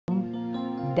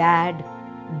dad,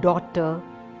 daughter,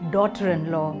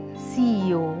 daughter-in-law,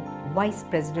 CEO, vice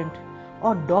president,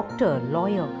 or doctor,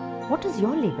 lawyer. What is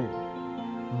your label?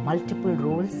 Multiple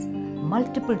roles,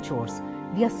 multiple chores.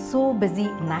 We are so busy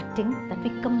enacting that we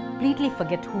completely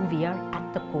forget who we are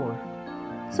at the core.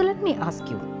 So let me ask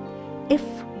you, if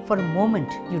for a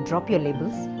moment you drop your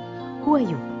labels, who are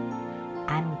you?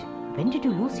 And when did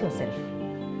you lose yourself?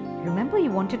 Remember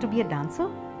you wanted to be a dancer?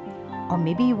 Or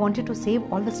maybe you wanted to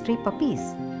save all the stray puppies.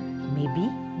 Maybe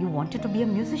you wanted to be a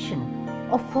musician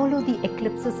or follow the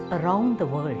eclipses around the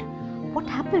world. What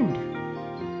happened?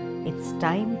 It's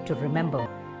time to remember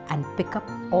and pick up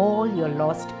all your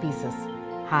lost pieces.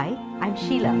 Hi, I'm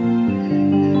Sheila.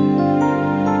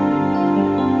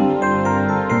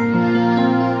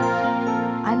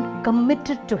 I'm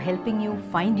committed to helping you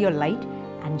find your light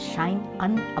and shine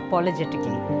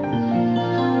unapologetically.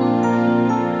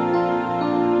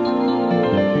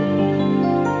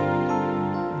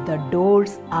 The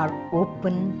doors are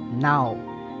open now.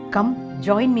 Come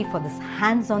join me for this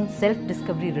hands-on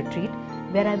self-discovery retreat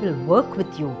where I will work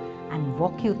with you and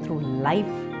walk you through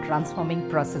life-transforming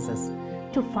processes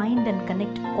to find and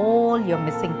connect all your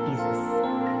missing pieces.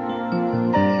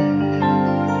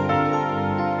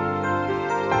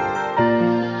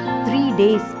 3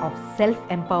 days of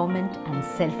self-empowerment and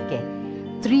self-care.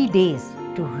 3 days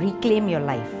to reclaim your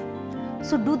life.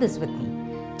 So do this with me.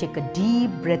 Take a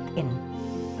deep breath in.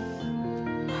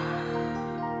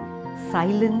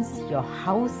 Silence your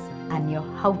house and your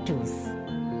how-tos.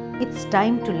 It's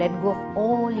time to let go of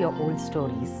all your old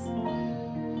stories.